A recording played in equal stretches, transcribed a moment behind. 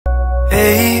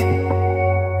Hey,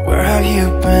 where have you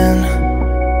been?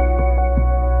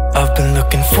 I've been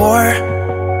looking for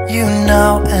you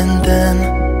now and then.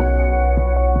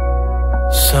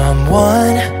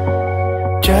 Someone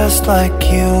just like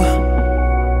you,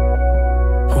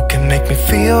 who can make me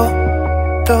feel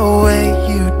the way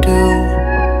you do.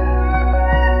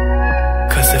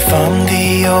 Cause if I'm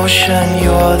the ocean,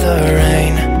 you're the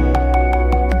rain.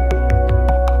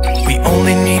 We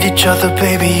only need each other,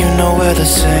 baby, you know we're the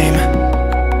same.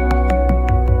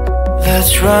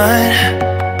 Let's run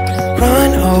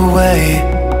away.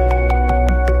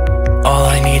 All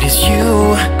I need is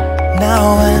you,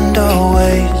 now and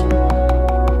always.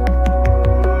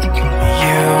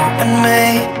 You and me,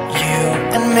 you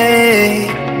and me.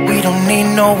 We don't need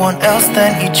no one else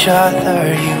than each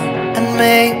other. You and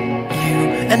me, you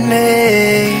and me.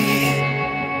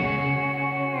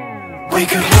 We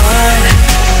could run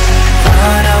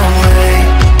away.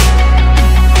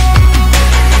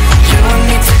 You and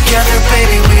me together,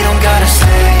 baby, we don't gotta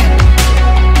stay.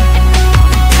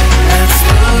 Let's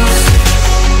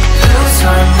lose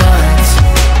our minds.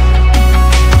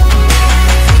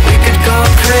 We could go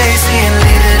crazy and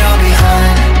leave it all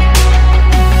behind.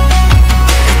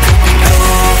 It could be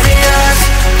glorious,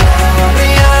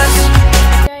 glorious.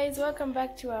 Hey guys, welcome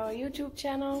back to our YouTube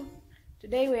channel.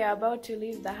 Today we are about to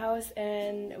leave the house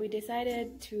and we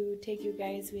decided to take you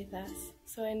guys with us.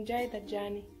 So enjoy the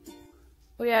journey.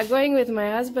 We are going with my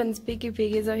husband's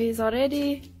piggy, so he's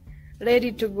already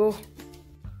ready to go.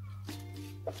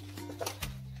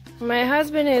 My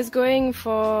husband is going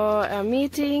for a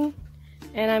meeting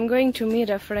and I'm going to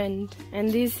meet a friend.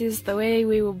 And this is the way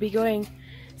we will be going.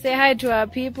 Say hi to our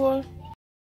people.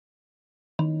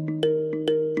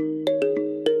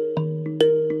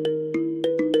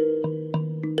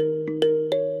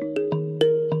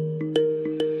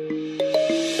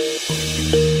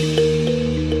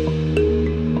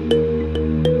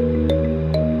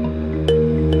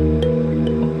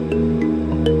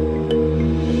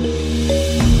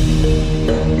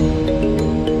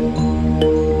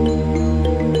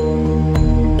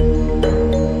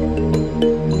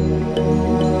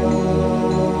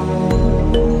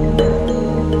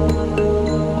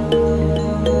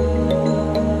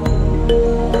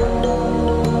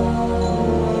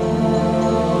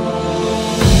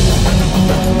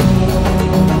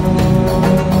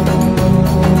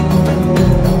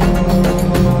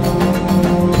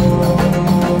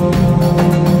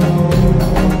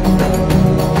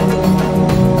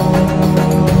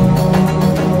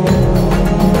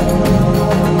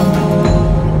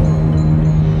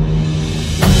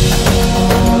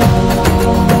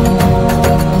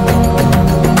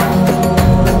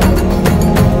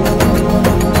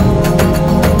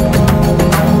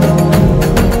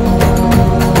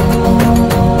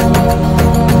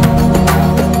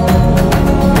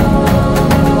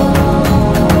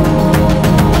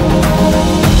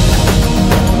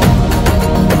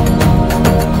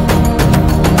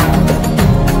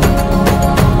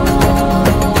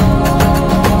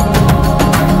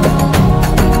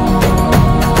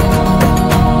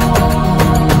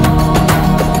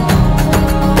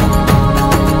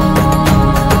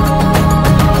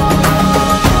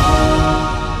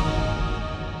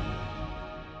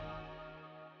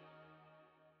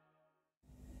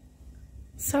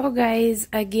 So guys,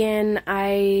 again,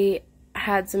 I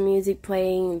had some music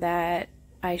playing that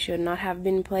I should not have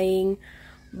been playing,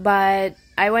 but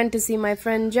I went to see my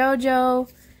friend Jojo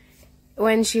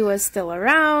when she was still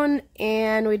around,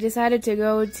 and we decided to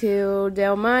go to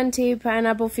Del Monte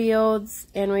Pineapple Fields,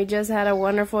 and we just had a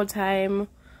wonderful time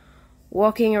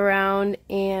walking around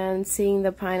and seeing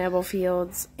the pineapple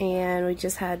fields, and we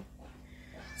just had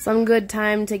some good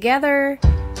time together.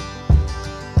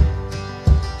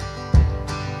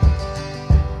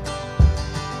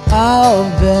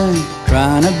 I've been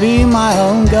trying to be my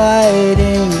own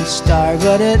guiding star,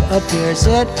 but it appears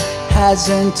it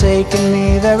hasn't taken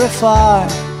me very far.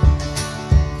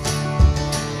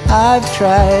 I've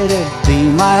tried to be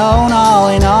my own all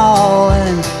in all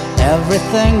and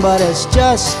everything, but it's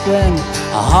just been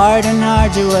a hard and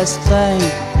arduous thing.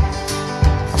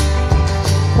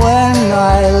 When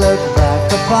I look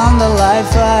back upon the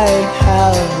life I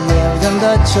have lived and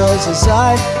the choices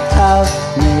I have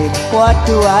made, what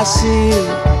do I see?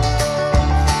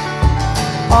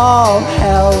 All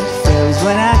hell fails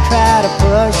when I try to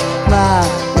push my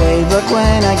way, but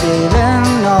when I gave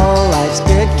in, all life's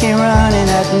good came running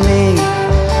at me.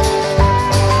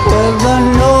 With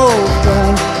an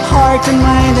open heart and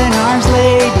mind and arms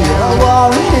laid, a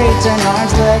wall of hate and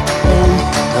arms let in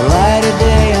the light of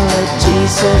day, and let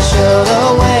Jesus show the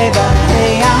way. But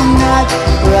hey, I'm not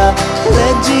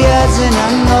religious and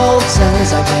I'm old.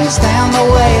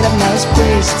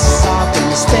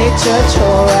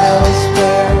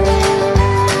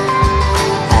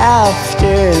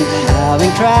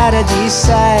 try to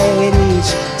decide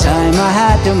each time I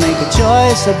had to make a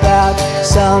choice about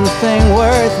something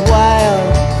worthwhile.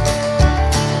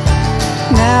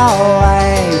 Now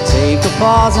I take a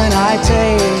pause and I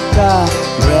take a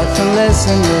breath and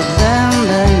listen to them,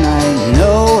 then I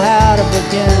know how to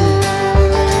begin.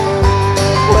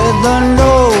 With an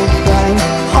open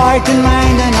heart and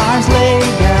mind and arms laid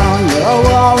down, your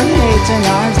wall and hate and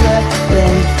arms left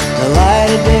in the light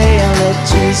of day, and let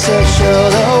Jesus show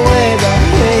the way. But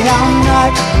hey, I'm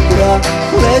not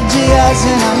religious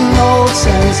in an old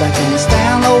sense. I can't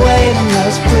stand the way the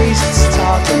most priests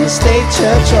talk in the state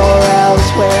church or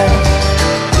elsewhere.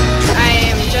 I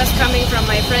am just coming from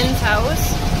my friend's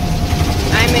house.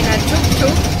 I'm in a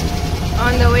tuk-tuk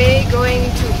on the way going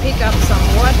to pick up some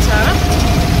water,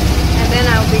 and then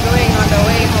I'll be going on the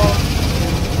way home.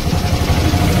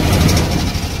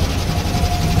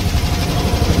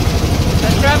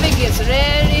 The traffic is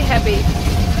really heavy.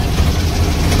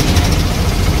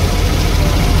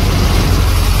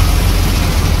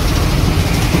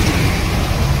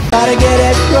 Gotta get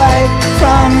it right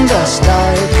from the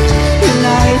start.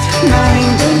 Unite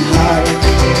mind and heart.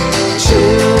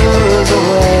 Choose a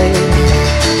way.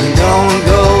 Don't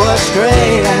go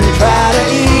astray and try to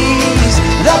ease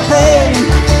the pain.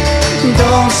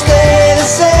 Don't stay the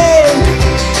same.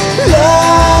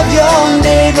 Love your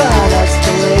neighbor, that's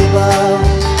the label.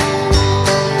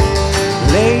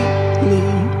 Lately,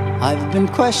 I've been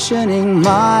questioning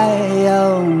my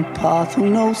own path. Who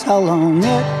knows how long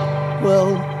it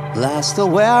will last or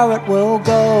where it will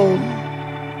go.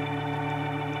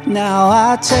 Now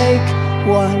I take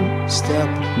one step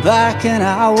back and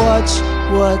I watch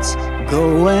what's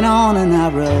going on, and I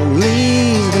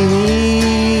relieve the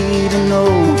need to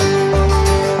know.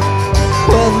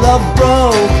 With a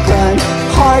broken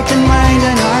heart and mind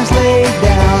and arms laid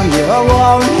down, your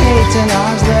war and hate and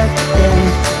arms left in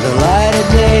the light of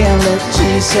day, and let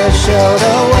Jesus show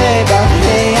the way. But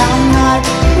hey, I'm not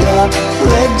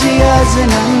religious in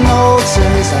an old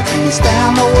sense. I can't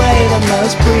stand the way that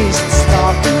most priests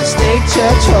talk in the state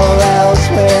church or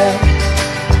elsewhere.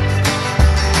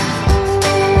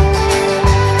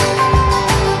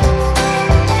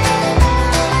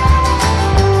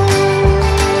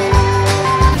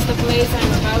 This is the place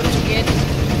I'm about to get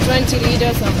 20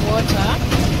 liters of water.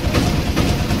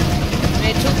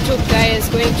 My tuk-tuk guy is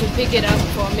going to pick it up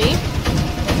for me,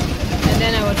 and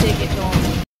then I will take it home.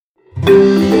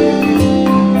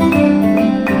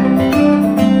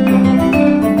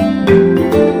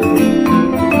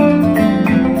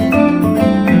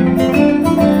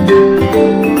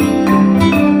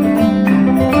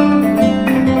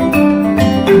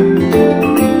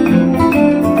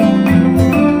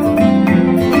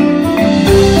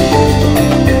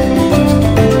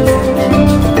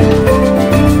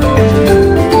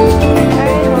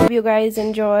 You guys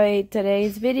enjoyed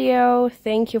today's video.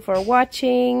 Thank you for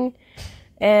watching,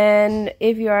 and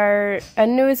if you are a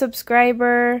new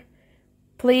subscriber,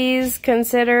 please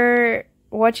consider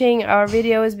watching our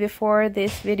videos before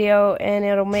this video, and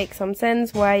it'll make some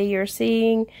sense why you're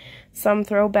seeing some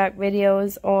throwback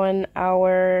videos on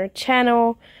our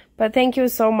channel. But thank you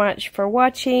so much for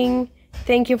watching.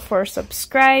 Thank you for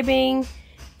subscribing.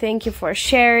 Thank you for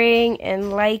sharing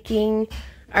and liking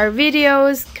our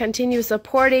videos. Continue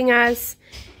supporting us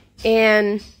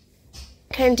and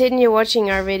continue watching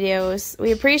our videos.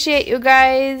 We appreciate you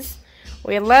guys.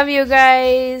 We love you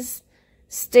guys.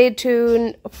 Stay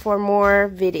tuned for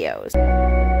more videos.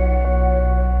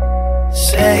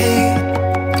 Say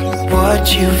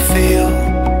what you feel.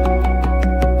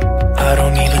 I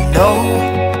don't even know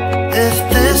if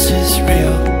this is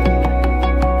real.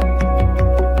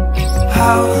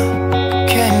 How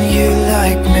can you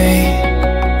like me?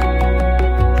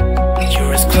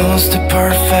 Close to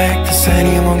perfect as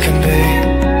anyone can be.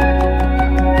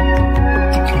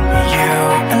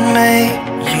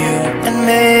 You and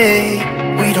me,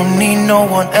 we don't need no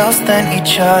one else than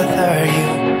each other. You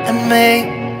and me,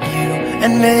 you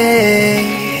and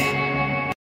me.